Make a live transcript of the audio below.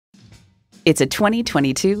It's a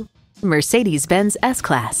 2022 Mercedes-Benz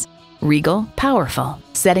S-Class. Regal, powerful,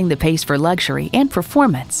 setting the pace for luxury and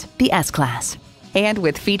performance, the S-Class. And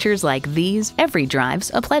with features like these, every drive's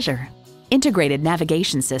a pleasure. Integrated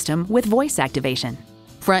navigation system with voice activation.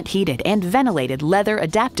 Front heated and ventilated leather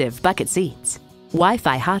adaptive bucket seats.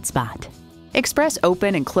 Wi-Fi hotspot. Express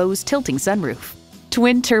open and closed tilting sunroof.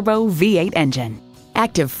 Twin turbo V8 engine.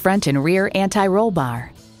 Active front and rear anti-roll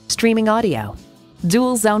bar. Streaming audio.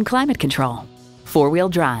 Dual zone climate control. Four-wheel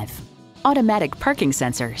drive. Automatic parking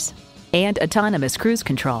sensors. And autonomous cruise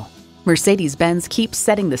control. Mercedes-Benz keeps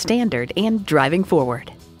setting the standard and driving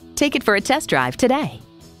forward. Take it for a test drive today.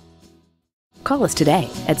 Call us today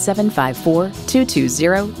at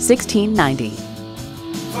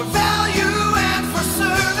 754-220-1690.